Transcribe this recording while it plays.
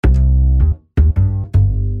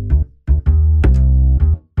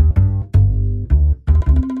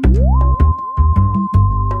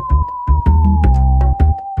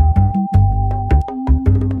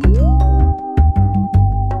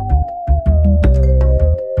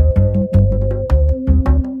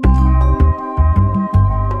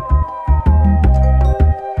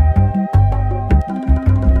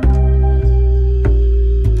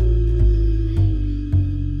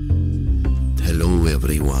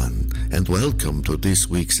and welcome to this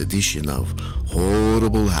week's edition of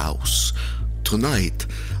Horrible House. Tonight,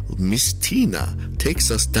 Miss Tina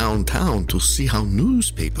takes us downtown to see how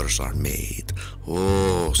newspapers are made.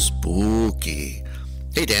 Oh, spooky.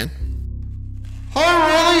 Hey, Dan. Hi,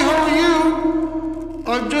 Riley, how are you?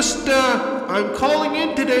 I'm calling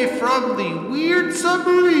in today from the Weird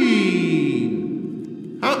Submarine.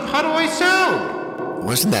 How do I sound?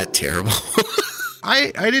 Wasn't that terrible?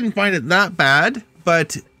 I didn't find it that bad,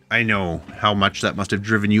 but I know how much that must have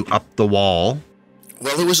driven you up the wall.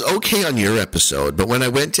 Well, it was okay on your episode, but when I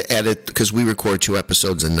went to edit, because we record 2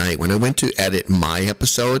 episodes a night, when I went to edit my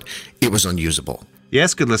episode, it was unusable.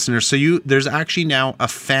 Yes, good listeners. So there's actually now a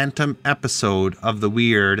phantom episode of The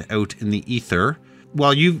Weird out in the ether.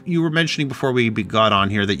 Well, you were mentioning before we got on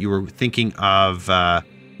here that you were thinking of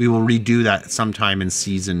we will redo that sometime in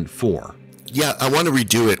season 4. Yeah, I want to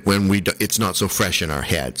redo it when it's not so fresh in our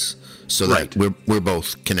heads, so that we're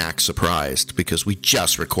both can act surprised because we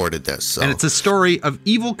just recorded this. So. And it's a story of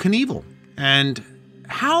Evel Knievel. And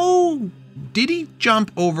how did he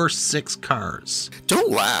jump over 6 cars?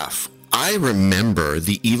 Don't laugh. I remember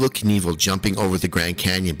the Evel Knievel jumping over the Grand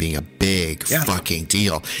Canyon being a big fucking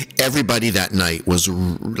deal. Everybody that night was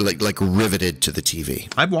like riveted to the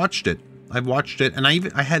TV. I've watched it, and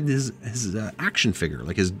I had his action figure,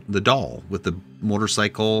 like the doll with the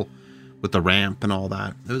motorcycle, with the ramp and all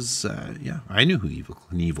that. It was I knew who Evel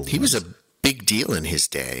Knievel was. He was a big deal in his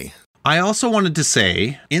day. I also wanted to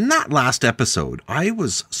say, in that last episode, I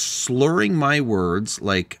was slurring my words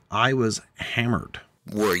like I was hammered.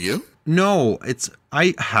 Were you? No,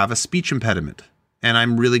 I have a speech impediment, and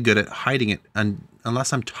I'm really good at hiding it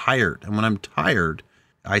unless I'm tired. And when I'm tired,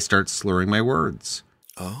 I start slurring my words.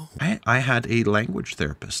 Oh. I had a language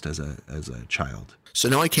therapist as a child. So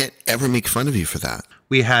now I can't ever make fun of you for that.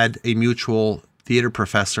 We had a mutual theater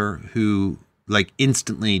professor who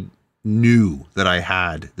instantly knew that I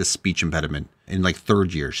had this speech impediment in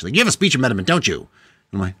 3rd year. She's like, "You have a speech impediment, don't you?"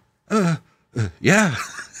 And I'm like, yeah.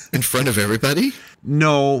 In front of everybody?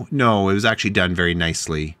 No, it was actually done very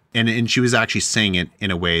nicely. And she was actually saying it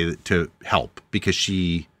in a way to help because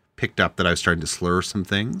she picked up that I was starting to slur some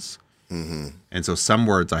things. Mm-hmm. And so some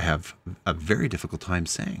words I have a very difficult time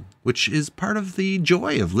saying, which is part of the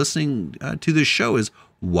joy of listening to this show is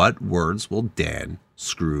what words will Dan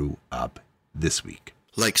screw up this week?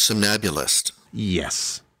 Like somnambulist.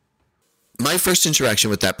 Yes. My first interaction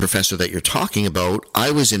with that professor that you're talking about, I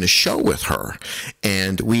was in a show with her,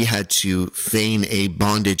 and we had to feign a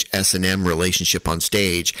bondage S&M relationship on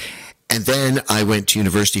stage. And then I went to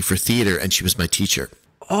university for theater, and she was my teacher.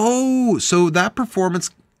 Oh, so that performance,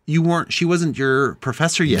 she wasn't your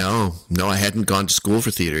professor yet? No, I hadn't gone to school for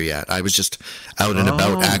theater yet. I was just out and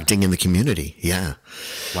about acting in the community. Yeah.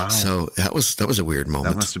 Wow. So that was a weird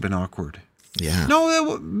moment. That must have been awkward. Yeah.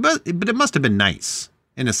 No, but it must have been nice.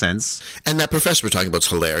 In a sense. And that professor we're talking about is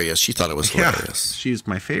hilarious. She thought it was hilarious. Yeah, she's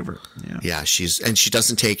my favorite. Yeah, she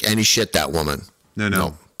doesn't take any shit, that woman.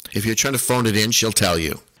 No. If you're trying to phone it in, she'll tell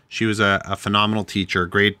you. She was a phenomenal teacher,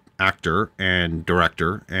 great actor and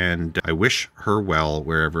director, and I wish her well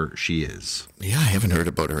wherever she is. Yeah, I haven't heard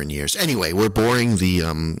about her in years. Anyway, we're boring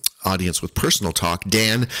the audience with personal talk.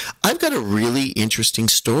 Dan, I've got a really interesting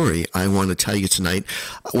story I want to tell you tonight.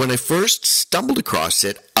 When I first stumbled across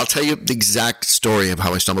it, I'll tell you the exact story of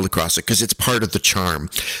how I stumbled across it because it's part of the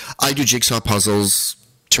charm. I do jigsaw puzzles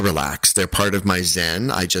to relax. They're part of my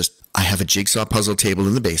zen. I have a jigsaw puzzle table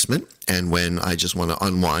in the basement, and when I just want to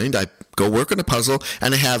unwind, I go work on a puzzle,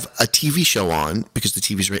 and I have a TV show on because the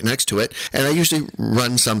TV's right next to it, and I usually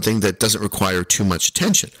run something that doesn't require too much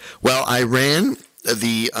attention. Well, I ran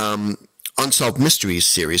the Unsolved Mysteries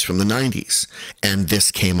series from the 90s, and this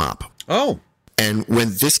came up. Oh. And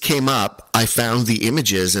when this came up, I found the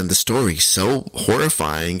images and the story so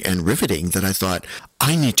horrifying and riveting that I thought,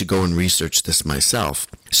 I need to go and research this myself.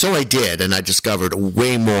 So I did, and I discovered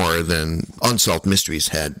way more than Unsolved Mysteries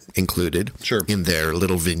had included in their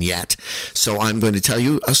little vignette. So I'm going to tell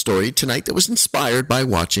you a story tonight that was inspired by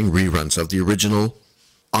watching reruns of the original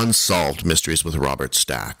Unsolved Mysteries with Robert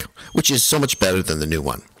Stack, which is so much better than the new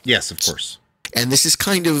one. Yes, of course. And this is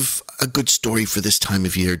kind of a good story for this time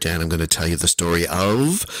of year, Dan. I'm going to tell you the story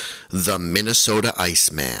of the Minnesota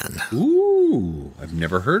Iceman. Ooh, I've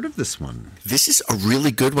never heard of this one. This is a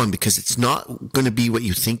really good one because it's not going to be what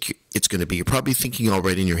you think it's going to be. You're probably thinking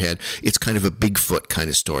already in your head, it's kind of a Bigfoot kind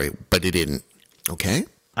of story, but it isn't. Okay?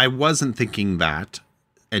 I wasn't thinking that,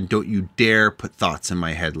 and don't you dare put thoughts in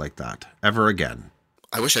my head like that ever again.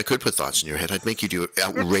 I wish I could put thoughts in your head. I'd make you do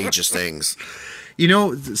outrageous things. You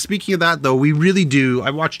know, speaking of that, though, we really do. I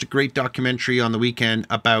watched a great documentary on the weekend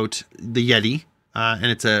about the Yeti, and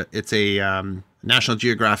it's a National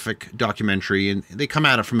Geographic documentary, and they come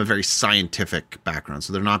at it from a very scientific background.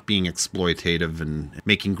 So they're not being exploitative and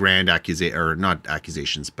making grand not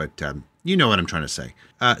accusations, but you know what I'm trying to say.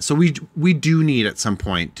 So we do need at some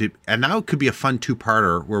point to, and that could be a fun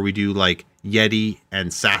two-parter where we do like Yeti and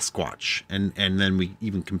Sasquatch, and then we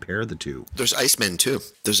even compare the two. There's Icemen too.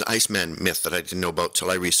 There's an Iceman myth that I didn't know about till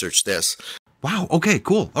I researched this. Wow. Okay,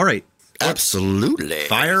 cool. All right. Absolutely.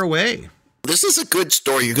 Fire away. This is a good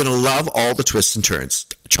story. You're going to love all the twists and turns.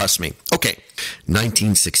 Trust me. Okay.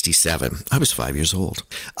 1967. I was 5 years old.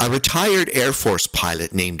 A retired Air Force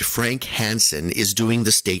pilot named Frank Hansen is doing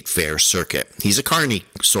the state fair circuit. He's a carny,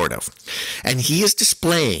 sort of. And he is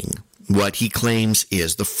displaying what he claims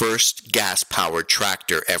is the first gas-powered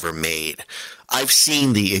tractor ever made. I've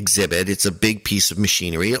seen the exhibit. It's a big piece of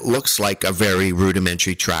machinery. It looks like a very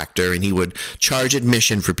rudimentary tractor, and he would charge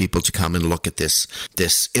admission for people to come and look at this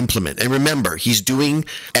implement. And remember, he's doing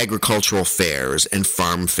agricultural fairs and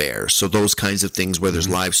farm fairs, so those kinds of things where there's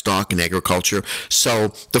livestock and agriculture.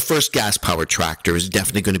 So the first gas-powered tractor is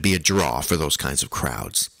definitely going to be a draw for those kinds of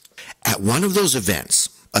crowds. At one of those events,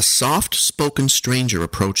 a soft-spoken stranger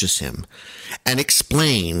approaches him and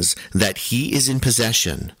explains that he is in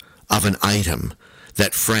possession of an item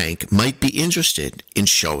that Frank might be interested in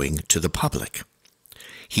showing to the public.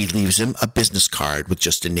 He leaves him a business card with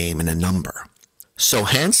just a name and a number. So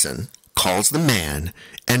Hansen calls the man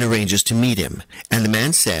and arranges to meet him. And the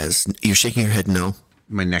man says, you're shaking your head no?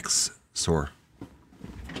 My neck's sore.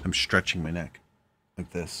 I'm stretching my neck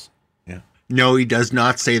like this. Yeah. No, he does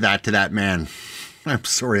not say that to that man. I'm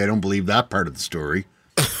sorry, I don't believe that part of the story.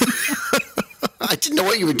 I didn't know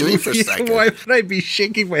what you were doing for a second. Why would I be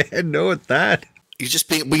shaking my head no at that? You're just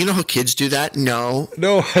being, well, you know how kids do that? No.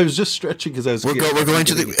 No, I was just stretching because I was... We're going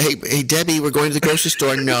to the... Hey, Debbie, we're going to the grocery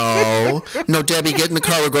store. No. No, Debbie, get in the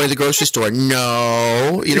car. We're going to the grocery store.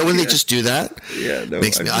 No. You know when they just do that? Yeah, no.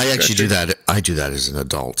 I actually do that. I do that as an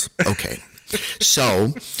adult. Okay.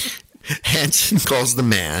 So... Hansen calls the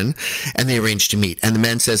man, and they arrange to meet. And the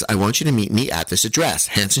man says, I want you to meet me at this address.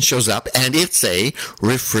 Hansen shows up, and it's a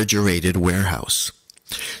refrigerated warehouse.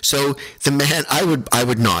 So the man, I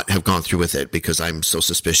would not have gone through with it because I'm so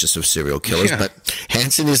suspicious of serial killers, but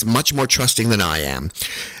Hansen is much more trusting than I am.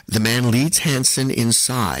 The man leads Hansen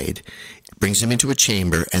inside, brings him into a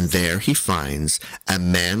chamber, and there he finds a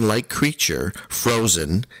man-like creature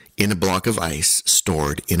frozen in a block of ice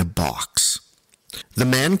stored in a box. The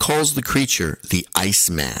man calls the creature the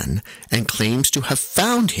Iceman and claims to have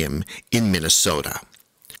found him in Minnesota.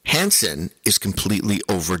 Hansen is completely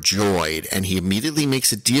overjoyed, and he immediately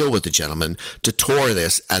makes a deal with the gentleman to tour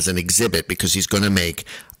this as an exhibit because he's going to make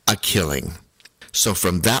a killing. So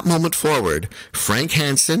from that moment forward, Frank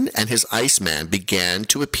Hansen and his Iceman began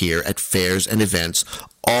to appear at fairs and events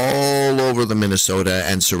all over the Minnesota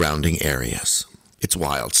and surrounding areas. It's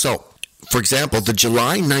wild. So, for example, the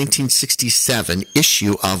July 1967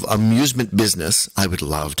 issue of Amusement Business, I would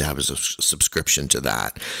love to have a subscription to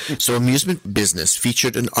that. So Amusement Business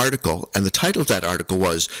featured an article, and the title of that article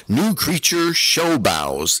was New Creature Show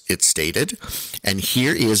Bows, it stated. And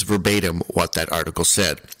here is verbatim what that article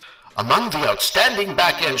said. Among the outstanding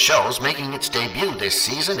back-end shows making its debut this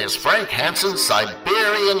season is Frank Hansen's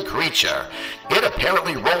Siberian Creature. It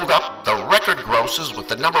apparently rolled up the record grosses with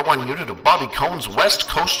the #1 unit of Bobby Cone's West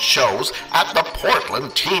Coast shows at the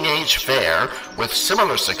Portland Teenage Fair, with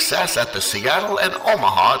similar success at the Seattle and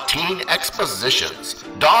Omaha Teen Expositions.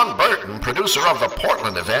 Don Burton, producer of the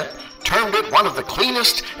Portland event, termed it one of the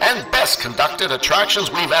cleanest and best conducted attractions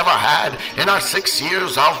we've ever had in our 6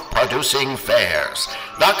 years of producing fairs.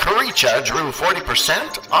 The creature drew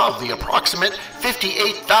 40% of the approximate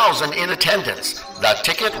 58,000 in attendance. The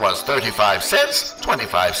ticket was 35 cents,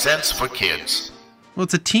 25 cents for kids. Well,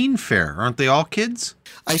 it's a teen fair. Aren't they all kids?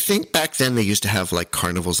 I think back then they used to have like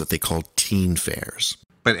carnivals that they called teen fairs.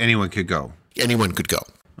 But anyone could go. Anyone could go.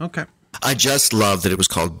 Okay. I just love that it was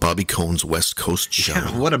called Bobby Cone's West Coast Show.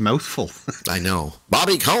 Yeah, what a mouthful. I know.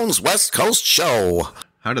 Bobby Cone's West Coast Show.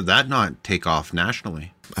 How did that not take off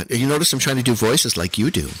nationally? You notice I'm trying to do voices like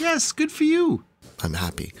you do. Yes, good for you. I'm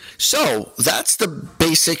happy. So that's the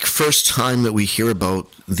basic first time that we hear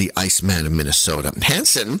about the Iceman of Minnesota.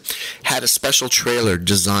 Hansen had a special trailer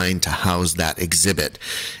designed to house that exhibit.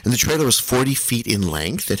 And the trailer was 40 feet in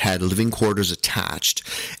length. It had living quarters attached.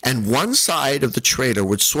 And one side of the trailer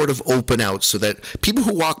would sort of open out so that people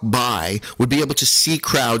who walk by would be able to see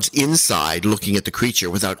crowds inside looking at the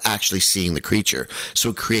creature without actually seeing the creature. So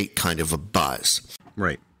it would create kind of a buzz.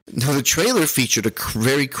 Right. Now, the trailer featured a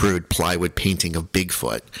very crude plywood painting of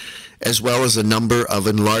Bigfoot, as well as a number of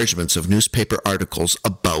enlargements of newspaper articles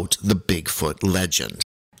about the Bigfoot legend.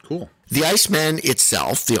 Cool. The Iceman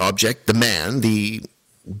itself, the object, the man, the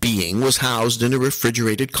being, was housed in a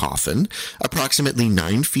refrigerated coffin, approximately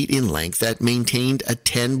 9 feet in length, that maintained a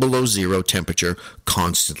 10 below zero temperature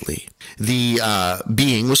constantly. The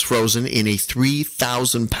being was frozen in a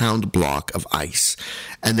 3,000-pound block of ice,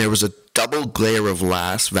 and there was a double glare of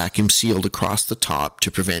glass vacuum sealed across the top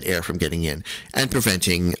to prevent air from getting in and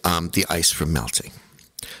preventing the ice from melting.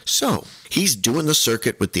 So, he's doing the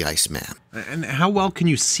circuit with the Iceman. And how well can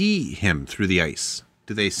you see him through the ice?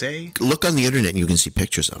 Do they say? Look on the internet and you can see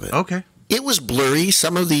pictures of it. Okay. It was blurry.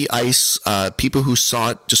 Some of the ice, people who saw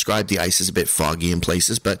it described the ice as a bit foggy in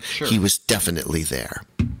places, but He was definitely there.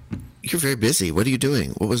 You're very busy. What are you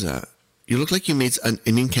doing? What was that? You look like you made an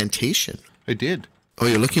incantation. I did. Oh,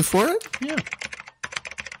 you're looking for it? Yeah.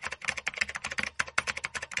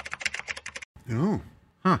 Oh.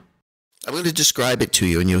 Huh. I'm going to describe it to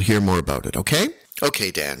you and you'll hear more about it, okay?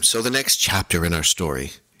 Okay, Dan. So the next chapter in our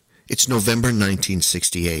story. It's November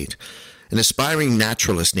 1968. An aspiring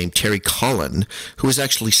naturalist named Terry Cullen, who was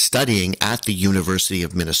actually studying at the University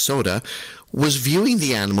of Minnesota, was viewing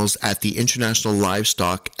the animals at the International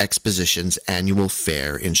Livestock Exposition's annual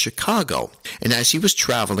fair in Chicago. And as he was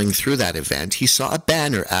traveling through that event, he saw a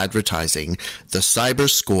banner advertising the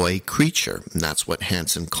Cyberskoy creature. And that's what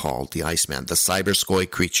Hansen called the Iceman, the Cyberskoy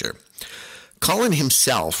creature. Cullen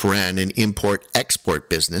himself ran an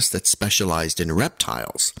import-export business that specialized in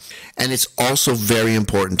reptiles. And it's also very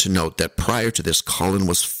important to note that prior to this, Cullen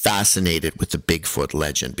was fascinated with the Bigfoot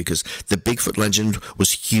legend because the Bigfoot legend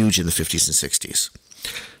was huge in the 50s and 60s.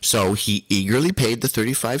 So he eagerly paid the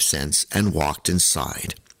 35 cents and walked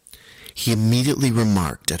inside. He immediately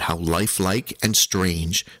remarked at how lifelike and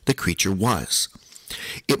strange the creature was.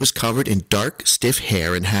 It was covered in dark, stiff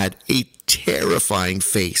hair and had a terrifying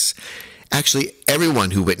face. Actually,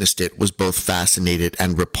 everyone who witnessed it was both fascinated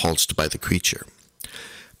and repulsed by the creature.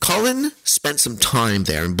 Cullen spent some time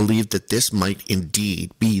there and believed that this might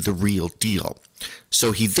indeed be the real deal.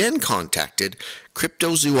 So he then contacted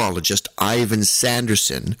cryptozoologist Ivan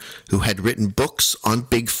Sanderson, who had written books on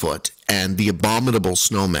Bigfoot and the abominable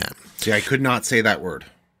snowman. See, I could not say that word.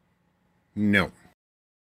 No.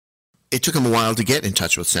 It took him a while to get in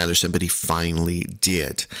touch with Sanderson, but he finally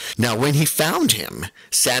did. Now, when he found him,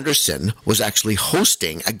 Sanderson was actually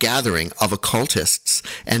hosting a gathering of occultists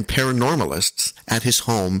and paranormalists at his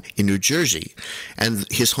home in New Jersey. And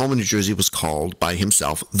his home in New Jersey was called by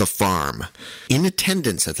himself The Farm. In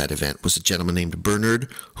attendance at that event was a gentleman named Bernard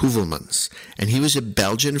Heuvelmans, and he was a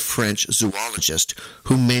Belgian-French zoologist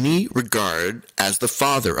who many regard as the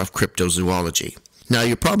father of cryptozoology. Now,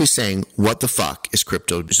 you're probably saying, what the fuck is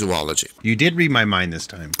cryptozoology? You did read my mind this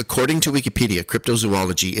time. According to Wikipedia,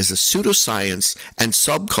 cryptozoology is a pseudoscience and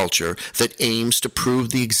subculture that aims to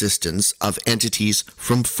prove the existence of entities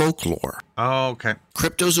from folklore. Oh, okay.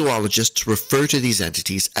 Cryptozoologists refer to these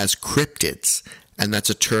entities as cryptids, and that's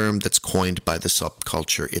a term that's coined by the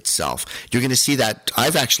subculture itself. You're going to see that.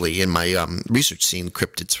 I've actually, in my research, seen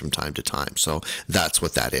cryptids from time to time, so that's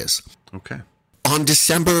what that is. Okay. On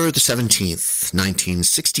December the 17th,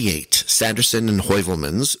 1968, Sanderson and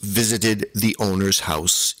Heuvelmans visited the owner's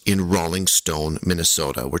house in Rolling Stone,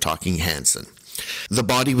 Minnesota. We're talking Hansen. The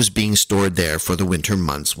body was being stored there for the winter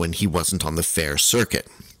months when he wasn't on the fair circuit.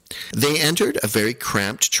 They entered a very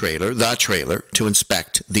cramped trailer, to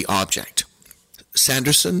inspect the object.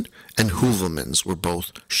 Sanderson and Heuvelmans were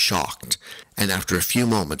both shocked, and after a few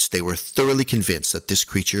moments they were thoroughly convinced that this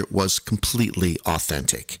creature was completely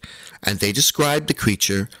authentic, and they described the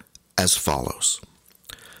creature as follows.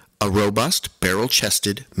 A robust,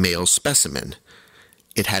 barrel-chested male specimen.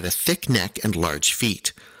 It had a thick neck and large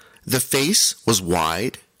feet. The face was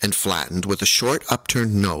wide and flattened with a short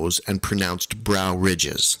upturned nose and pronounced brow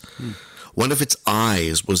ridges. One of its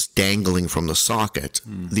eyes was dangling from the socket,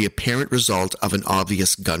 the apparent result of an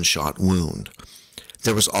obvious gunshot wound.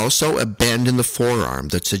 There was also a bend in the forearm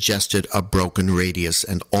that suggested a broken radius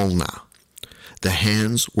and ulna. The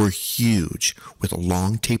hands were huge, with a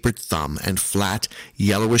long tapered thumb and flat,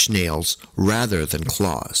 yellowish nails rather than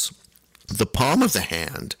claws. The palm of the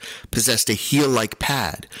hand possessed a heel-like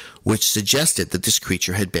pad, which suggested that this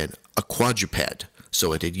creature had been a quadruped.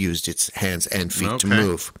 So it had used its hands and feet to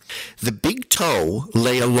move. The big toe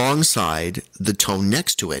lay alongside the toe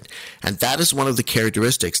next to it, and that is one of the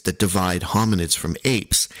characteristics that divide hominids from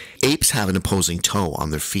apes. Apes have an opposing toe on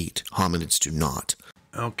their feet. Hominids do not.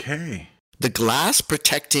 Okay. The glass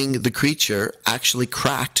protecting the creature actually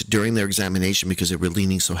cracked during their examination because they were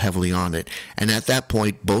leaning so heavily on it. And at that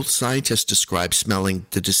point, both scientists described smelling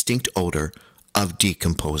the distinct odor of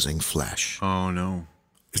decomposing flesh. Oh, no.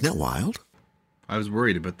 Isn't that wild? I was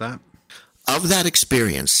worried about that. of that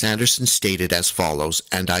experience, Sanderson stated as follows,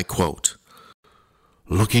 and I quote,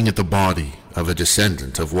 "Looking at the body of a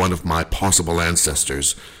descendant of one of my possible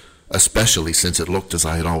ancestors, especially since it looked as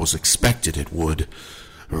I had always expected it would,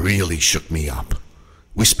 really shook me up.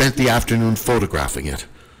 We spent the afternoon photographing it.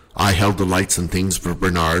 I held the lights and things for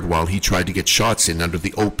Bernard while he tried to get shots in under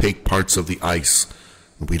the opaque parts of the ice.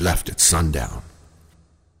 We left at sundown."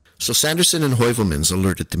 So Sanderson and Heuvelmans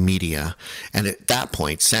alerted the media, and at that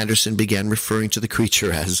point, Sanderson began referring to the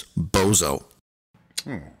creature as Bozo.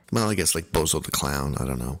 Well, I guess like Bozo the Clown, I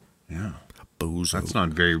don't know. Yeah. Bozo. That's not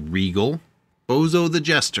very regal. Bozo the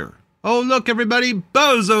Jester. Oh, look, everybody,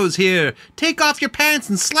 Bozo's here. Take off your pants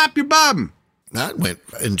and slap your bum. That went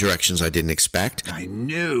in directions I didn't expect. I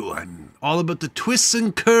knew. I'm all about the twists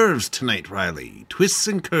and curves tonight, Riley. Twists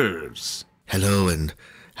and curves. Hello, and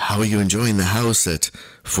how are you enjoying the house at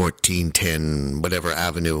 1410 whatever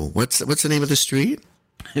avenue? What's the name of the street?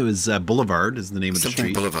 It was Boulevard is the name of the Something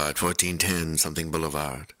street. Boulevard, 1410 something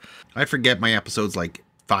Boulevard. I forget my episodes like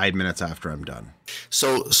 5 minutes after I'm done.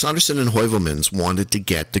 So Sanderson and Heuvelmans wanted to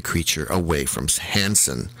get the creature away from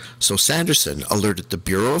Hansen. So Sanderson alerted the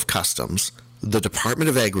Bureau of Customs, the Department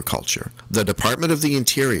of Agriculture, the Department of the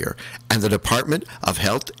Interior, and the Department of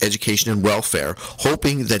Health, Education, and Welfare,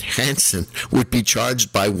 hoping that Hansen would be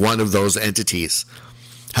charged by one of those entities.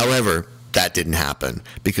 However, that didn't happen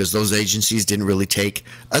because those agencies didn't really take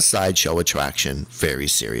a sideshow attraction very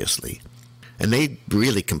seriously. And they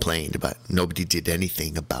really complained, but nobody did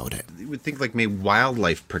anything about it. You would think like maybe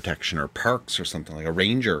wildlife protection or parks or something, like a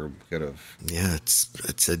ranger could have. Yeah,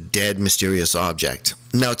 it's a dead, mysterious object.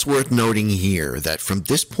 Now, it's worth noting here that from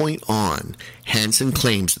this point on, Hansen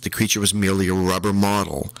claims that the creature was merely a rubber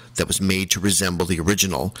model that was made to resemble the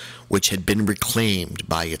original, which had been reclaimed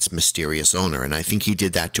by its mysterious owner. And I think he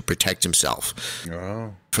did that to protect himself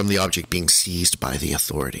from the object being seized by the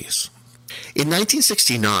authorities. In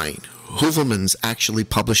 1969, Heuvelmans actually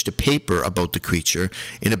published a paper about the creature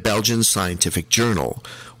in a Belgian scientific journal,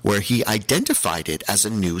 where he identified it as a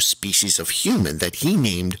new species of human that he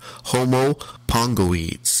named Homo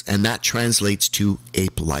pongoides, and that translates to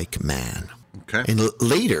ape-like man. Okay. And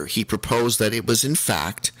later, he proposed that it was in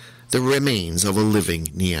fact the remains of a living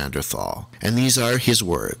Neanderthal. And these are his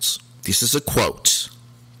words. This is a quote.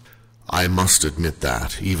 "I must admit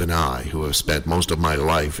that, even I, who have spent most of my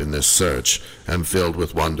life in this search, am filled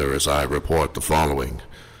with wonder as I report the following.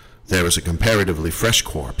 There is a comparatively fresh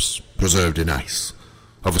corpse, preserved in ice,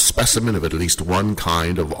 of a specimen of at least one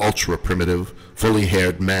kind of ultra-primitive,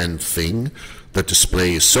 fully-haired man-thing that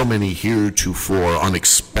displays so many heretofore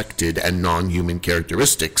unexpected and non-human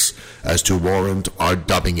characteristics as to warrant our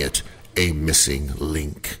dubbing it a missing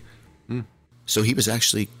link." So he was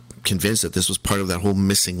actually convinced that this was part of that whole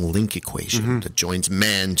missing link equation that joins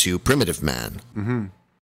man to primitive man.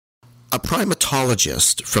 A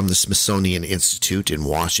primatologist from the Smithsonian Institute in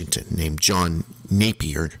Washington named John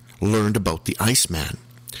Napier learned about the Iceman.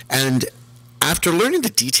 And after learning the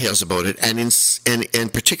details about it,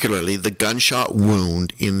 and particularly the gunshot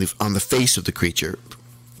wound on the face of the creature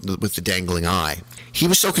with the dangling eye, he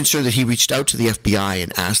was so concerned that he reached out to the FBI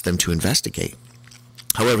and asked them to investigate.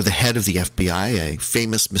 However, the head of the FBI, a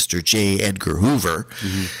famous Mr. J. Edgar Hoover,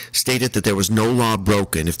 stated that there was no law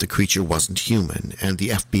broken if the creature wasn't human, and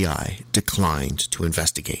the FBI declined to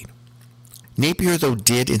investigate. Napier, though,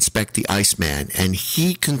 did inspect the Iceman, and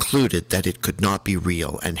he concluded that it could not be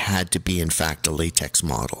real and had to be, in fact, a latex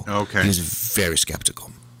model. Okay. He was very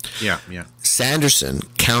skeptical. Yeah. Sanderson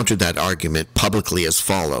countered that argument publicly as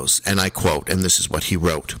follows, and I quote, and this is what he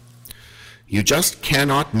wrote. "You just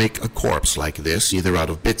cannot make a corpse like this, either out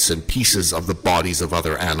of bits and pieces of the bodies of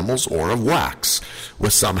other animals or of wax,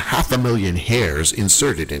 with some 500,000 hairs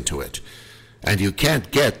inserted into it. And you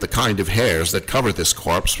can't get the kind of hairs that cover this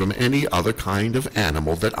corpse from any other kind of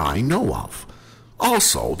animal that I know of.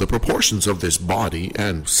 Also, the proportions of this body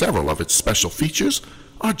and several of its special features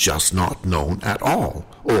are just not known at all,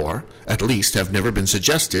 or at least have never been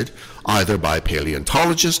suggested either by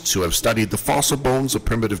paleontologists who have studied the fossil bones of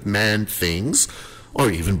primitive man things,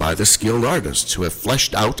 or even by the skilled artists who have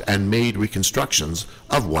fleshed out and made reconstructions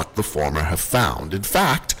of what the former have found. In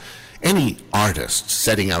fact, any artist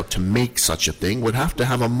setting out to make such a thing would have to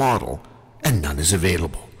have a model, and none is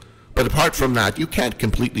available. But apart from that, you can't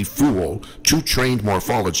completely fool two trained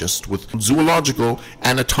morphologists with zoological,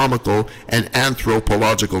 anatomical, and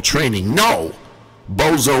anthropological training. No!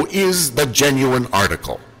 Bozo is the genuine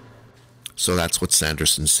article." So that's what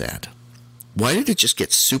Sanderson said. Why did it just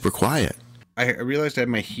get super quiet? I realized I had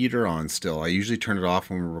my heater on still. I usually turn it off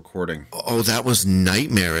when we're recording. Oh, that was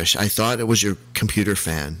nightmarish. I thought it was your computer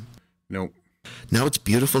fan. Nope. Now it's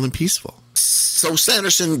beautiful and peaceful. So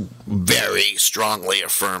Sanderson very strongly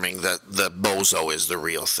affirming that the bozo is the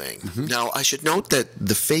real thing. Now, I should note that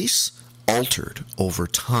the face altered over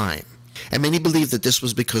time. And many believe that this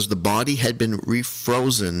was because the body had been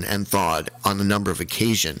refrozen and thawed on a number of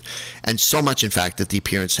occasions, and so much, in fact, that the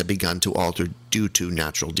appearance had begun to alter due to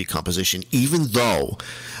natural decomposition, even though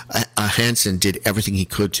Hansen did everything he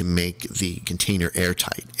could to make the container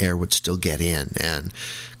airtight. Air would still get in, and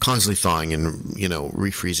constantly thawing and,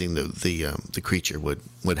 refreezing the creature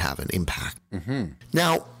would have an impact.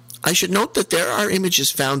 Now, I should note that there are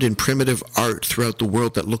images found in primitive art throughout the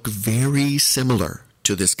world that look very similar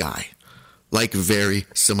to this guy. Like very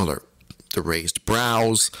similar. The raised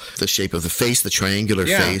brows, the shape of the face, the triangular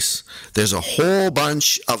face. There's a whole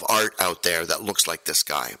bunch of art out there that looks like this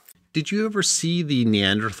guy. Did you ever see the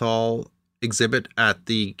Neanderthal exhibit at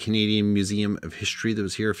the Canadian Museum of History that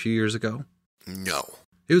was here a few years ago? No.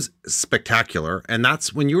 It was spectacular. And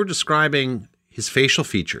that's when you were describing his facial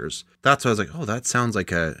features. That's why I was like, oh, that sounds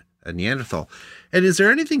like a Neanderthal. And is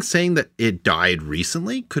there anything saying that it died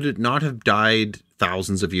recently? Could it not have died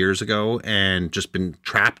thousands of years ago and just been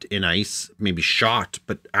trapped in ice, maybe shot,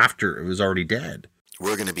 but after it was already dead?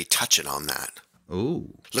 We're going to be touching on that. Oh.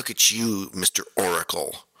 Look at you, Mr.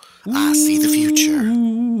 Oracle. I see the future.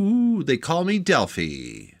 Ooh, they call me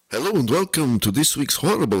Delphi. Hello and welcome to this week's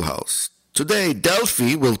Horrible House. Today,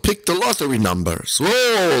 Delphi will pick the lottery numbers.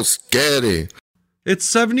 Whoa, scary. It's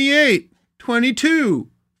 78,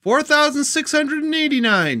 22,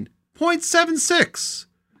 4,689.76.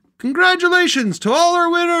 Congratulations to all our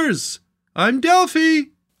winners. I'm Delphi.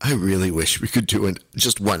 I really wish we could do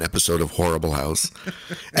just one episode of Horrible House.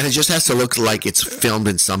 And it just has to look like it's filmed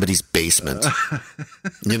in somebody's basement.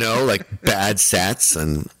 Like bad sets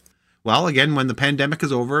and... Well, again, when the pandemic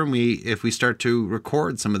is over and if we start to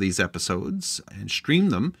record some of these episodes and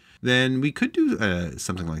stream them, then we could do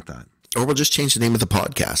something like that. Or we'll just change the name of the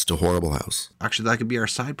podcast to Horrible House. Actually, that could be our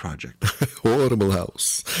side project. Horrible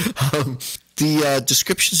House. The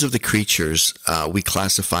descriptions of the creatures we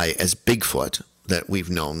classify as Bigfoot that we've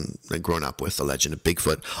known and grown up with, the legend of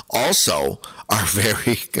Bigfoot, also are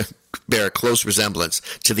bear a close resemblance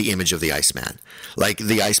to the image of the Iceman. Like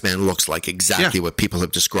the Iceman looks like exactly what people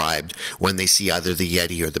have described when they see either the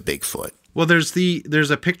Yeti or the Bigfoot. Well, there's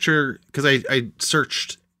a picture, because I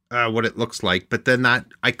searched what it looks like, but then that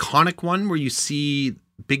iconic one where you see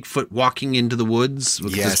Bigfoot walking into the woods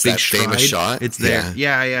with this big stride, famous shot. it's there.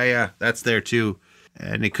 Yeah. That's there too,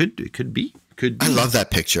 and it could be. I love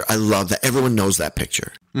that picture. I love that. Everyone knows that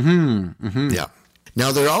picture. Yeah.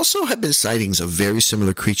 Now, there also have been sightings of very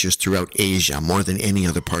similar creatures throughout Asia, more than any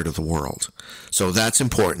other part of the world. So that's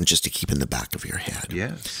important just to keep in the back of your head.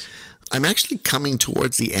 Yes. I'm actually coming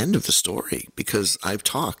towards the end of the story because I've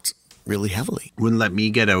talked really heavily. Wouldn't let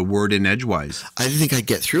me get a word in edgewise. I didn't think I'd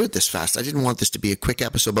get through it this fast. I didn't want this to be a quick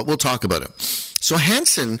episode, but we'll talk about it. So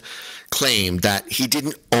Hansen claimed that he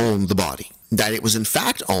didn't own the body, that it was in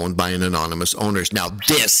fact owned by an anonymous owner. Now,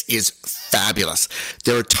 this is fabulous.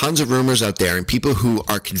 There are tons of rumors out there and people who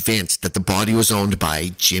are convinced that the body was owned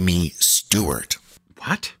by Jimmy Stewart.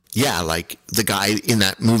 What? Yeah, like the guy in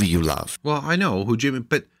that movie you love. Well, I know who Jimmy,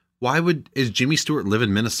 but is Jimmy Stewart live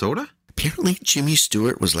in Minnesota? Apparently Jimmy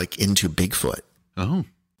Stewart was like into Bigfoot. Oh.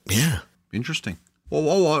 Yeah. Interesting.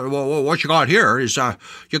 Well, what you got here is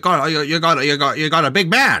you got a big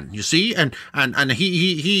man, you see, and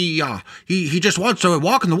he just wants to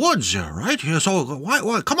walk in the woods, right? So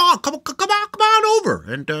come on over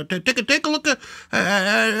and take a look at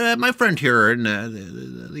my friend here in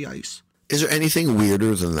the ice. Is there anything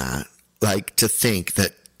weirder than that? Like to think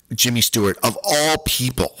that Jimmy Stewart, of all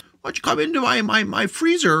people, why don't you come into my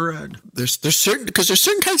freezer? And... There's certain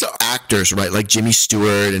kinds of actors, right? Like Jimmy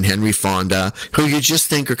Stewart and Henry Fonda, who you just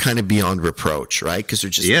think are kind of beyond reproach, right? Because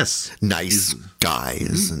they're just nice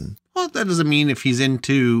guys. And well, that doesn't mean if he's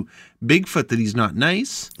into Bigfoot that he's not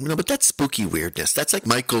nice. No, but that's spooky weirdness. That's like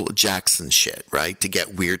Michael Jackson shit, right? To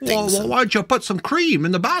get weird things. Well, why don't you put some cream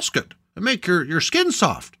in the basket and make your skin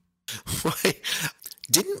soft? Why?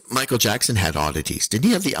 Didn't Michael Jackson had oddities? Didn't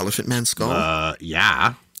he have the Elephant Man skull?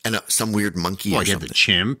 Yeah. And some weird monkey or something. He had the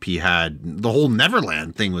chimp. He had the whole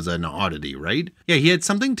Neverland thing was an oddity, right? Yeah, he had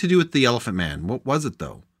something to do with the Elephant Man. What was it,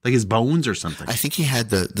 though? Like his bones or something? I think he had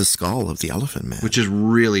the skull of the Elephant Man. Which is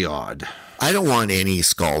really odd. I don't want any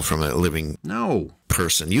skull from a living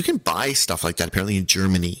person. You can buy stuff like that apparently in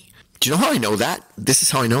Germany. Do you know how I know that? This is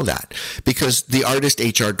how I know that. Because the artist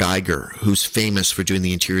H.R. Geiger, who's famous for doing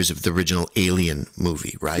the interiors of the original Alien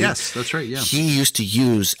movie, right? Yes, that's right, yeah. He used to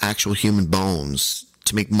use actual human bones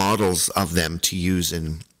to make models of them to use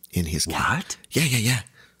in his What? Yeah.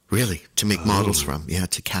 Really, to make models from. Yeah,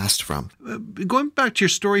 to cast from. Going back to your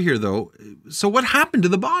story here, though, so what happened to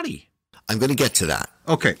the body? I'm going to get to that.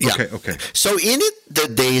 Okay. So in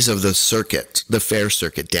the days of the circuit, the fair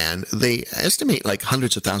circuit, Dan, they estimate like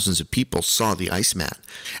hundreds of thousands of people saw the Iceman.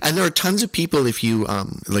 And there are tons of people, if you,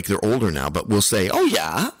 like they're older now, but will say, oh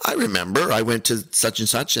yeah, I remember I went to such and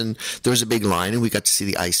such and there was a big line and we got to see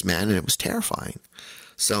the Iceman and it was terrifying.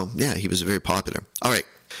 So yeah, he was very popular. All right.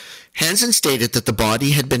 Hansen stated that the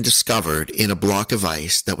body had been discovered in a block of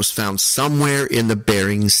ice that was found somewhere in the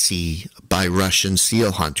Bering Sea by Russian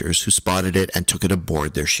seal hunters who spotted it and took it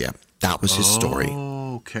aboard their ship. That was his story.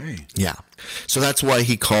 Okay. Yeah. So that's why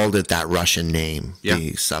he called it that Russian name, Yeah.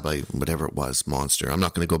 the whatever it was, monster. I'm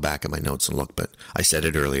not going to go back in my notes and look, but I said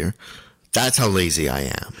it earlier. That's how lazy I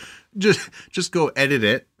am. Just go edit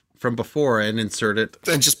it from before and insert it.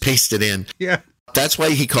 And just paste it in. Yeah. That's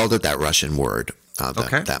why he called it that Russian word.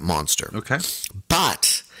 Okay. That monster. Okay.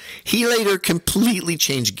 But he later completely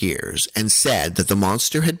changed gears and said that the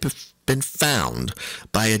monster had been found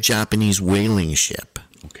by a Japanese whaling ship.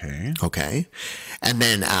 Okay. And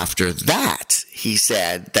then after that, he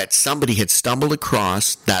said that somebody had stumbled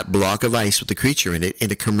across that block of ice with the creature in it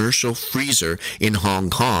in a commercial freezer in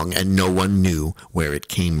Hong Kong, and no one knew where it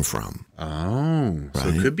came from. Oh, so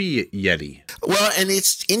it could be Yeti. Well, and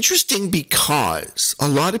it's interesting because a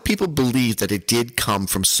lot of people believe that it did come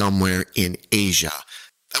from somewhere in Asia.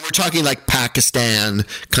 And we're talking like Pakistan,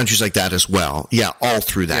 countries like that as well. Yeah, all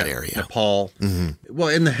through that area. Nepal. Mm-hmm. Well,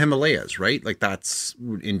 in the Himalayas, right? Like that's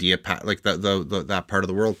India, like that part of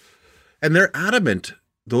the world. And they're adamant,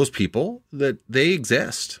 those people, that they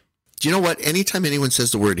exist. Do you know what? Anytime anyone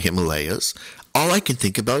says the word Himalayas, all I can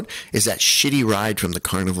think about is that shitty ride from the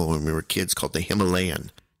carnival when we were kids called the Himalayan.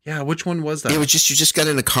 Yeah, which one was that? It was just, you just got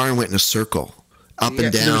in a car and went in a circle. Up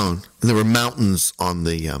and down, and there were mountains on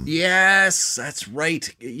the. Yes, that's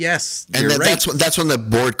right. Yes, and you're right. That's when the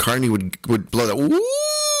bored carny would blow that.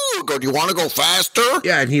 Ooh, go! Do you want to go faster?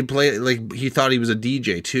 Yeah, and he'd play like he thought he was a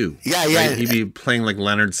DJ too. Yeah. Right? He'd be playing like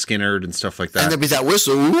Leonard Skinner and stuff like that. And there'd be that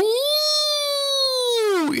whistle. Ooh,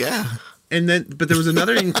 yeah. And then, but there was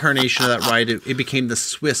another incarnation of that ride. It became the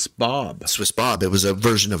Swiss Bob. Swiss Bob. It was a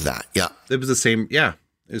version of that. Yeah. It was the same. Yeah.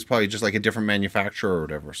 It was probably just like a different manufacturer or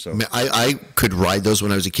whatever. So I could ride those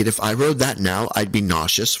when I was a kid. If I rode that now, I'd be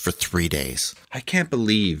nauseous for 3 days. I can't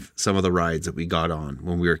believe some of the rides that we got on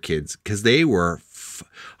when we were kids, because they were.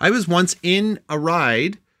 I was once in a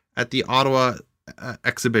ride at the Ottawa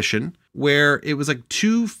exhibition where it was like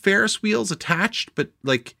 2 Ferris wheels attached, but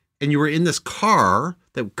like, and you were in this car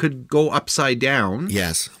that could go upside down.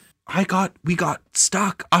 Yes. We got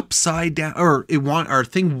stuck upside down, or our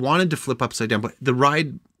thing wanted to flip upside down, but the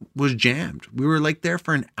ride was jammed. We were like there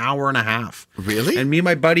for an hour and a half. Really? And me and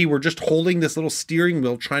my buddy were just holding this little steering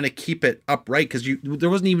wheel, trying to keep it upright because there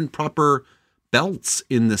wasn't even proper belts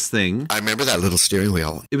in this thing. I remember that little steering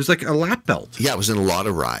wheel. It was like a lap belt. Yeah, it was in a lot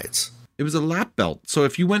of rides. It was a lap belt. So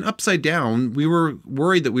if you went upside down, we were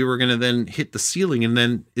worried that we were going to then hit the ceiling. And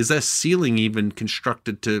then is that ceiling even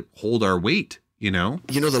constructed to hold our weight? You know,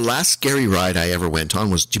 the last scary ride I ever went on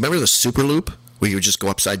was, do you remember the Super Loop where you would just go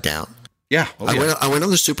upside down? Yeah. I went on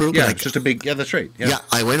the Super Loop. Yeah, just a big, yeah, that's right. Yeah,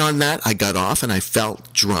 I went on that. I got off and I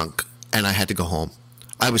felt drunk and I had to go home.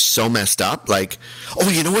 I was so messed up. Like, oh,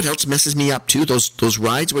 you know what else messes me up too? Those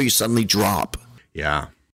rides where you suddenly drop. Yeah.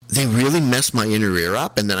 They really mess my inner ear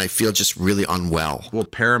up, and then I feel just really unwell. Well,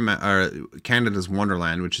 Canada's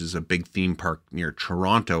Wonderland, which is a big theme park near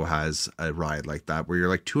Toronto, has a ride like that where you're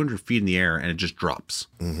like 200 feet in the air and it just drops.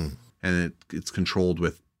 Mm-hmm. And it's controlled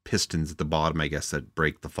with pistons at the bottom, I guess, that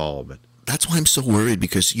break the fall. But that's why I'm so worried,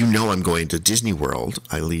 because I'm going to Disney World.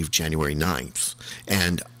 I leave January 9th,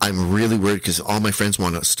 and I'm really worried because all my friends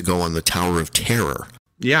want us to go on the Tower of Terror.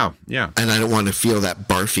 Yeah. And I don't want to feel that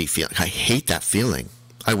barfy feeling. I hate that feeling.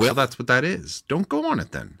 I will. Well, that's what that is. Don't go on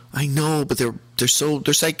it then. I know, but they're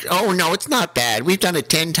like, oh no, it's not bad. We've done it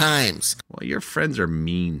 10 times. Well, your friends are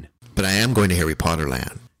mean. But I am going to Harry Potter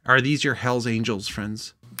Land. Are these your Hell's Angels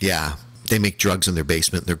friends? Yeah. They make drugs in their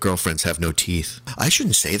basement. Their girlfriends have no teeth. I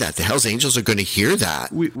shouldn't say that. The Hell's Angels are going to hear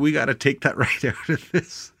that. We got to take that right out of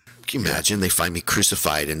this. Can you imagine? They find me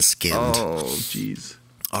crucified and skinned. Oh, jeez.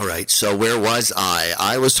 All right. So where was I?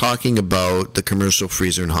 I was talking about the commercial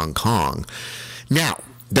freezer in Hong Kong. Now,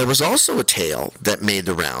 there was also a tale that made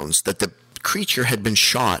the rounds that the creature had been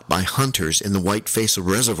shot by hunters in the Whiteface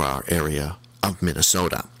Reservoir area of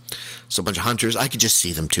Minnesota. So a bunch of hunters, I could just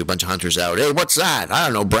see them too, a bunch of hunters out. Hey, what's that? I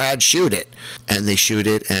don't know, Brad, shoot it. And they shoot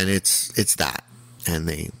it, and it's that. And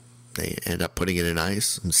they end up putting it in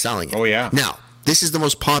ice and selling it. Oh, yeah. Now, this is the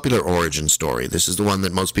most popular origin story. This is the one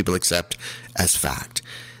that most people accept as fact.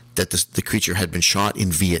 that the creature had been shot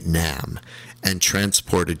in Vietnam and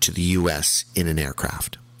transported to the U.S. in an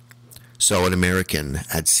aircraft. So an American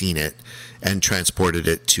had seen it and transported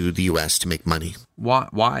it to the U.S. to make money.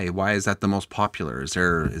 Why? Why is that the most popular? Is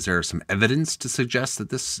there some evidence to suggest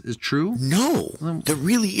that this is true? No, there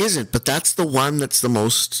really isn't. But that's the one that's the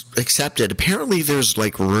most accepted. Apparently, there's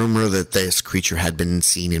like rumor that this creature had been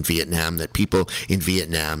seen in Vietnam, that people in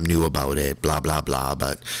Vietnam knew about it, blah, blah, blah.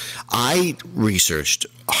 But I researched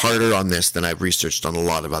harder on this than I've researched on a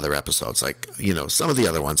lot of other episodes. Like, some of the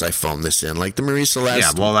other ones I phoned this in, like the Marie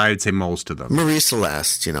Celeste. Yeah, well, I would say most of them. Marie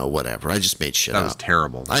Celeste, whatever. I just made shit up. That was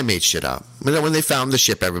terrible. I made shit up. But then when they found the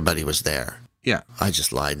ship, everybody was there. Yeah. I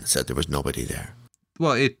just lied and said there was nobody there.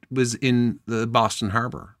 Well, it was in the Boston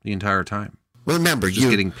Harbor the entire time. Well, remember, just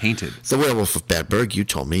getting painted. The Werewolf of Bedburg, you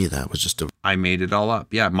told me that was just I made it all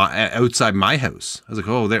up. Yeah, outside my house. I was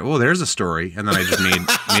like, there's a story. And then I just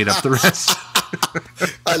made up the rest.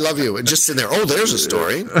 I love you. And just in there, there's a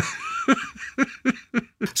story.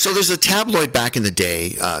 So there's a tabloid back in the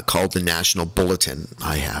day called the National Bulletin.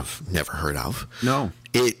 I have never heard of. No.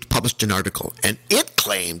 It published an article, and it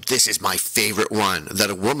claimed, this is my favorite one, that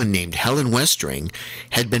a woman named Helen Westring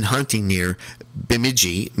had been hunting near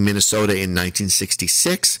Bemidji, Minnesota in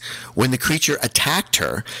 1966 when the creature attacked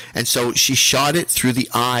her, and so she shot it through the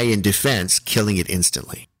eye in defense, killing it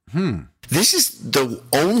instantly. This is the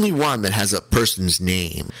only one that has a person's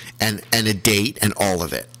name and a date and all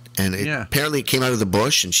of it. And apparently it came out of the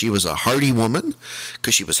bush, and she was a hardy woman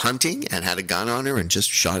because she was hunting and had a gun on her and just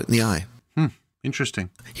shot it in the eye. Interesting.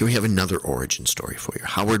 Here we have another origin story for you.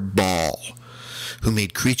 Howard Ball, who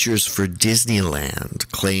made creatures for Disneyland,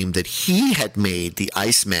 claimed that he had made the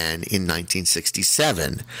Iceman in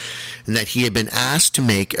 1967 and that he had been asked to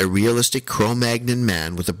make a realistic Cro-Magnon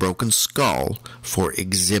man with a broken skull for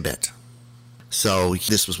exhibit. So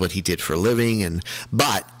this was what he did for a living,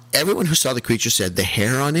 but everyone who saw the creature said the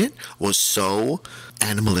hair on it was so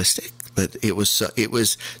animalistic that it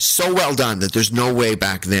was so well done that there's no way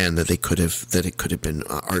back then that it could have been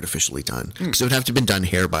artificially done, because it would have to have been done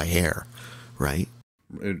hair by hair, right?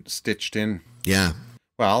 Stitched in. Yeah.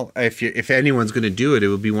 Well, if anyone's going to do it, it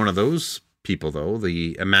would be one of those people, though,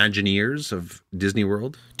 the Imagineers of Disney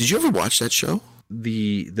World. Did you ever watch that show?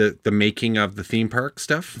 The making of the theme park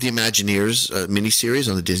stuff? The Imagineers miniseries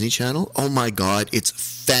on the Disney Channel. Oh my God, it's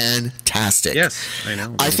fantastic. Yes, I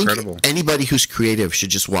know. I incredible. think anybody who's creative should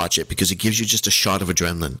just watch it because it gives you just a shot of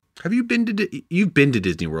adrenaline. Have you been to you've been to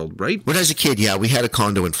Disney World, right? When I was a kid, yeah, we had a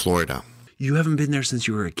condo in Florida. You haven't been there since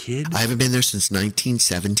you were a kid? I haven't been there since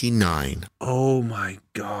 1979. Oh my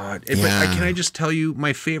God. Yeah. But can I just tell you,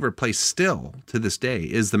 my favorite place still to this day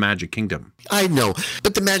is the Magic Kingdom. I know,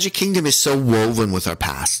 but the Magic Kingdom is so woven with our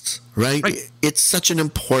pasts, right? It's such an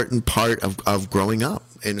important part of growing up,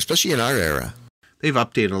 and especially in our era. They've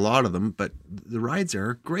updated a lot of them, but the rides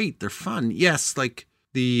are great. They're fun. Yes, like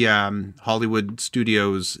the Hollywood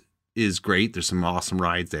Studios is great. There's some awesome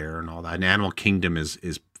rides there and all that. And Animal Kingdom is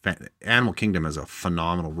a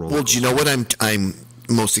phenomenal roller coaster. Well, do you know what I'm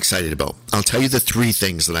most excited about? I'll tell you the three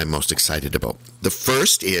things that I'm most excited about. The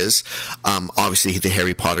first is obviously the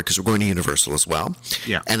Harry Potter, because we're going to Universal as well.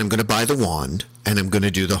 Yeah. And I'm going to buy the wand, and I'm going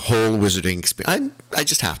to do the whole wizarding experience. I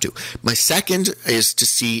just have to. My second is to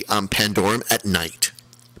see Pandorum at night,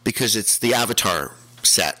 because it's the Avatar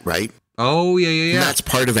set, right? Oh, yeah. And that's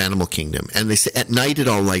part of Animal Kingdom. And they say at night it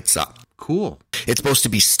all lights up. Cool. It's supposed to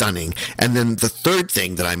be stunning. And then the third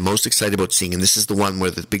thing that I'm most excited about seeing, and this is the one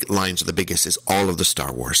where the big lines are the biggest, is all of the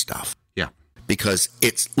Star Wars stuff. Yeah. Because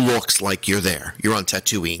it looks like you're there. You're on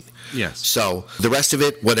Tatooine. Yes. So the rest of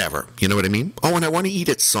it, whatever. You know what I mean? Oh, and I want to eat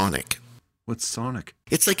at Sonic. What's Sonic?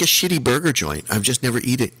 It's like a shitty burger joint. I've just never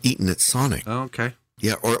eaten at Sonic. Oh, okay.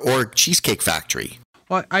 Yeah, or Cheesecake Factory.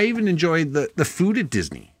 Well, I even enjoyed the food at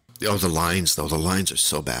Disney. Oh, the lines, though. The lines are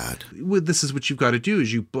so bad. This is what you've got to do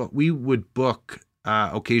is we would book,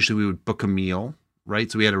 occasionally we would book a meal,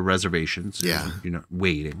 right? So we had a reservation. So Yeah. you're not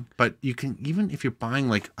waiting. But you can, even if you're buying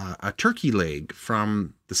like a turkey leg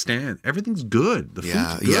from the stand, everything's good. The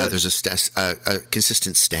food's good. Yeah, there's a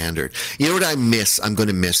consistent standard. You know what I'm going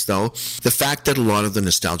to miss, though? The fact that a lot of the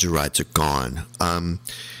nostalgia rides are gone.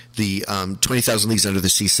 The 20,000 Leagues Under the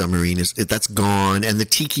Sea submarine that's gone, and the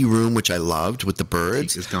Tiki Room, which I loved with the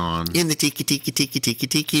birds, is gone. In the Tiki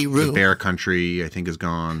Room. The Bear Country, I think, is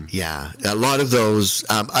gone. Yeah, a lot of those.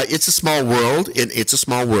 It's a small world. It's a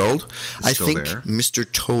small world. I think there. Mr.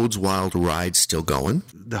 Toad's Wild Ride's still going.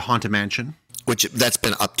 The Haunted Mansion, That's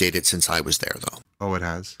been updated since I was there, though. Oh, it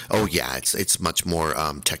has. Oh yeah, it's much more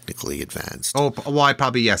technically advanced. Oh well,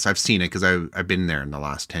 I've seen it because I've been there in the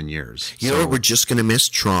last 10 years. You know what? We're just gonna miss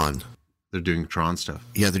Tron. They're doing Tron stuff.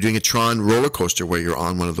 Yeah, they're doing a Tron roller coaster where you're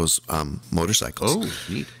on one of those motorcycles.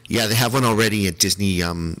 Oh, neat. Yeah, they have one already at Disney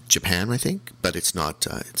Japan, I think, but it's not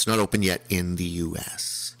open yet in the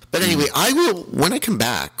U.S. But anyway, when I come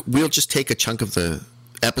back, we'll just take a chunk of the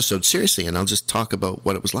episode seriously, and I'll just talk about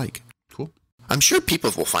what it was like. Cool. I'm sure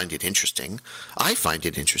people will find it interesting. I find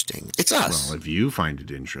it interesting. It's us. Well, if you find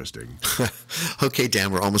it interesting. Okay,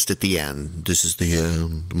 Dan, we're almost at the end. This is the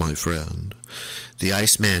end, my friend. The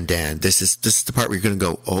Iceman, Dan. This is the part where you're going to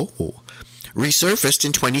go, oh. Resurfaced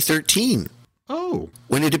in 2013. Oh.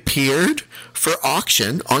 When it appeared for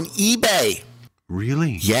auction on eBay.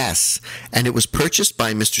 Really? Yes. And it was purchased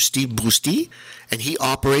by Mr. Steve Boosty, and he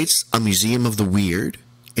operates a Museum of the Weird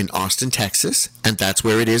in Austin, Texas, and that's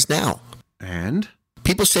where it is now. And?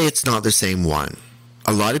 People say it's not the same one.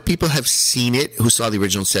 A lot of people have seen it who saw the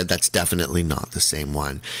original said that's definitely not the same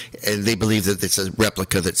one. And they believe that it's a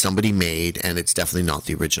replica that somebody made, and it's definitely not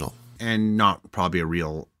the original. And not probably a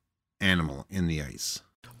real animal in the ice.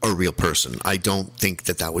 Or a real person. I don't think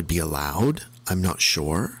that would be allowed. I'm not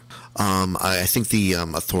sure. I think the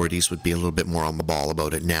authorities would be a little bit more on the ball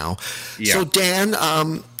about it now. Yeah. So, Dan,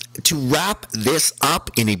 to wrap this up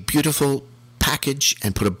in a beautiful package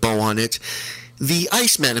and put a bow on it, the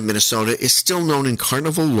Iceman of Minnesota is still known in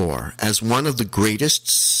carnival lore as one of the greatest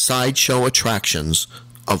sideshow attractions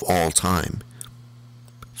of all time.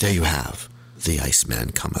 There you have the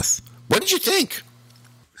Iceman cometh. What did you think?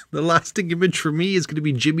 The lasting image for me is going to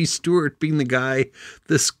be Jimmy Stewart being the guy,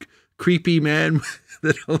 this creepy man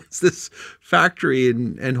that owns this factory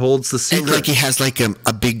and holds the secret. And like he has like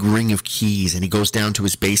a big ring of keys, and he goes down to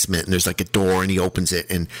his basement, and there's like a door, and he opens it,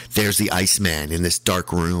 and there's the Iceman in this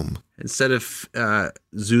dark room. Instead of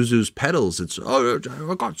Zuzu's pedals, it's, I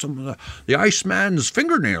got some of the Iceman's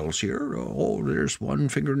fingernails here. Oh, there's one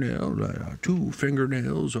fingernail, two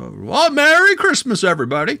fingernails. Oh, Merry Christmas,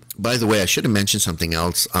 everybody. By the way, I should have mentioned something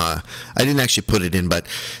else. I didn't actually put it in, but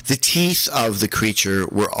the teeth of the creature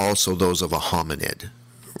were also those of a hominid.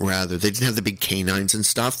 Rather, they didn't have the big canines and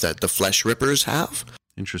stuff that the flesh rippers have.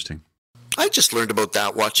 Interesting. I just learned about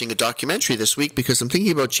that watching a documentary this week because I'm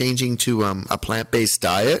thinking about changing to a plant-based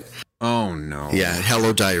diet. Oh, no. Yeah,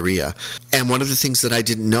 hello diarrhea. And one of the things that I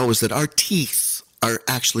didn't know is that our teeth are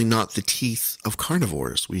actually not the teeth of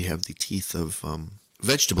carnivores. We have the teeth of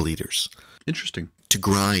vegetable eaters. Interesting. To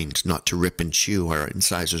grind, not to rip and chew. Our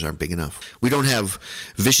incisors aren't big enough. We don't have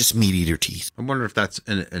vicious meat eater teeth. I wonder if that's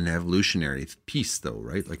an evolutionary piece, though,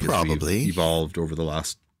 right? Like probably evolved over the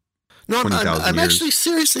last. No, I'm actually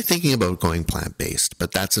seriously thinking about going plant-based,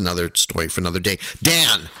 but that's another story for another day.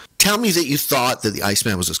 Dan, tell me that you thought that the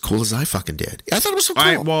Iceman was as cool as I fucking did. I thought it was so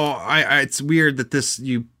cool. It's weird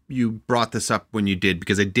that you brought this up when you did,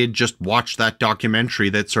 because I did just watch that documentary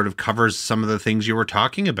that sort of covers some of the things you were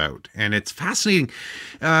talking about, and it's fascinating.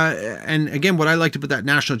 And again, what I liked about that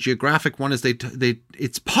National Geographic one is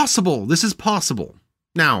it's possible. This is possible.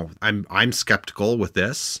 Now, I'm skeptical with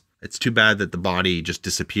this. It's too bad that the body just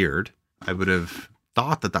disappeared. I would have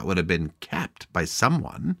thought that would have been kept by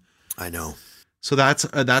someone. I know. So that's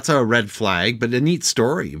a red flag, but a neat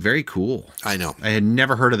story. Very cool. I know. I had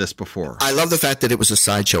never heard of this before. I love the fact that it was a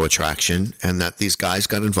sideshow attraction and that these guys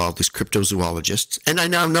got involved, these cryptozoologists. And I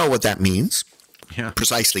now know what that means. Yeah.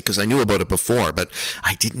 Precisely, because I knew about it before, but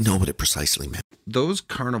I didn't know what it precisely meant. Those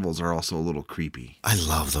carnivals are also a little creepy. I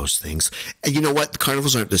love those things. And you know what? The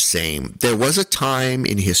carnivals aren't the same. There was a time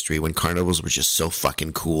in history when carnivals were just so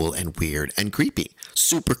fucking cool and weird and creepy.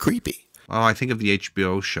 Super creepy. Oh, I think of the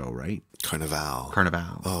HBO show, right? Carnival.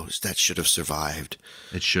 Oh, that should have survived.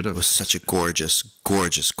 It should have. It was such a gorgeous,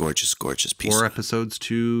 gorgeous, gorgeous, gorgeous piece. 4 episodes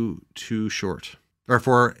too short. Or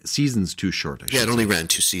 4 seasons too short, it only ran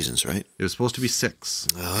 2 seasons, right? It was supposed to be 6.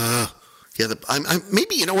 Yeah,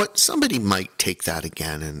 maybe, you know what? Somebody might take that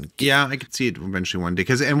again. Yeah, I could see it eventually one day.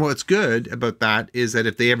 And what's good about that is that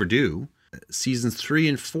if they ever do, seasons 3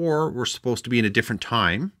 and 4 were supposed to be in a different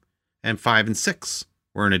time, and 5 and 6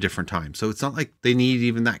 were in a different time. So it's not like they need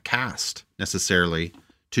even that cast necessarily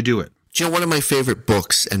to do it. Do you know, one of my favorite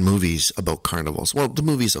books and movies about carnivals, well, the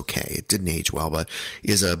movie's okay, it didn't age well, but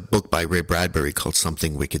is a book by Ray Bradbury called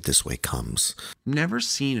Something Wicked This Way Comes. Never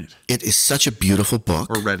seen it. It is such a beautiful book.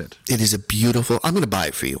 Or read it. It is a beautiful, I'm going to buy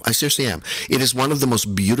it for you. I seriously am. It is one of the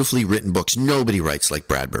most beautifully written books. Nobody writes like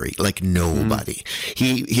Bradbury, like nobody.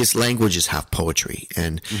 His language is half poetry,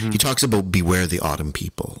 and he talks about beware the autumn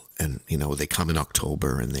people. And, you know, they come in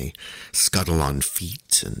October and they scuttle on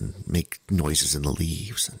feet and make noises in the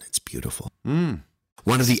leaves, and it's beautiful.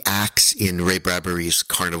 One of the acts in Ray Bradbury's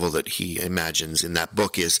carnival that he imagines in that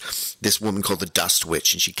book is this woman called the Dust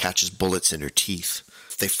Witch, and she catches bullets in her teeth.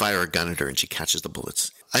 They fire a gun at her and she catches the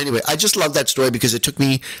bullets Anyway, I just love that story because it took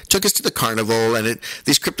us to the carnival, and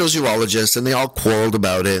these cryptozoologists, and they all quarreled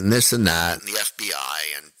about it, and this and that, and the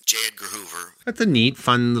FBI, and J. Edgar Hoover. That's a neat,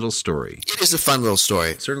 fun little story. It is a fun little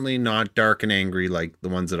story. Certainly not dark and angry like the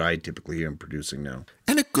ones that I typically am producing now.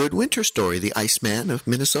 And a good winter story, the Iceman of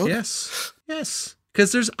Minnesota. Yes.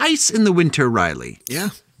 Because there's ice in the winter, Riley. Yeah,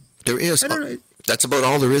 there is. I don't know. That's about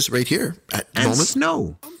all there is right here at the And moment.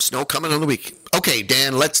 snow. Snow coming on the week. Okay,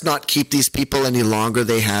 Dan, let's not keep these people any longer.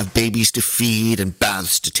 They have babies to feed and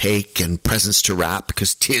baths to take and presents to wrap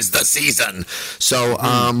because 'tis the season.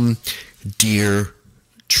 So, dear,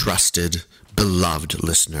 trusted, beloved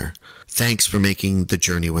listener, thanks for making the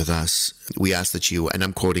journey with us. We ask that you, and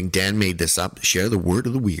I'm quoting, Dan made this up, share the word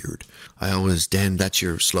of the weird. Dan, that's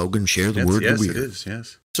your slogan, share the word of the weird. Yes, it is,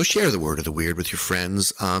 yes. So share the word of the weird with your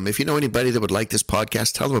friends. If you know anybody that would like this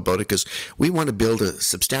podcast, tell them about it because we want to build a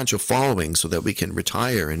substantial following so that we can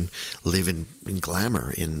retire and live in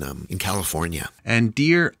glamour in California. And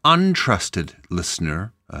dear untrusted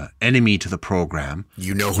listener, enemy to the program,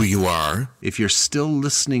 you know who you are. If you're still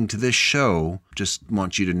listening to this show, just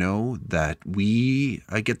want you to know that we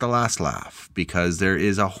get the last laugh because there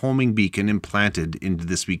is a homing beacon implanted into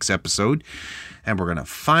this week's episode. And we're going to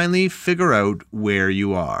finally figure out where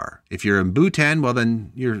you are. If you're in Bhutan, well,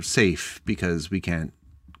 then you're safe because we can't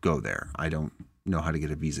go there. I don't know how to get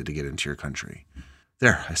a visa to get into your country.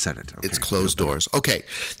 There, I said it. Okay. It's closed doors. Okay,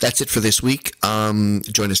 that's it for this week.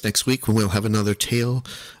 Join us next week when we'll have another tale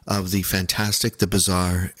of the fantastic, the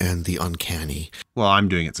bizarre, and the uncanny. Well, I'm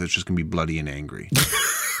doing it, so it's just going to be bloody and angry.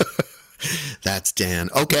 That's Dan.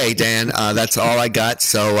 Okay, Dan, that's all I got.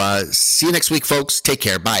 So see you next week, folks. Take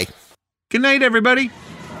care. Bye. Good night, everybody.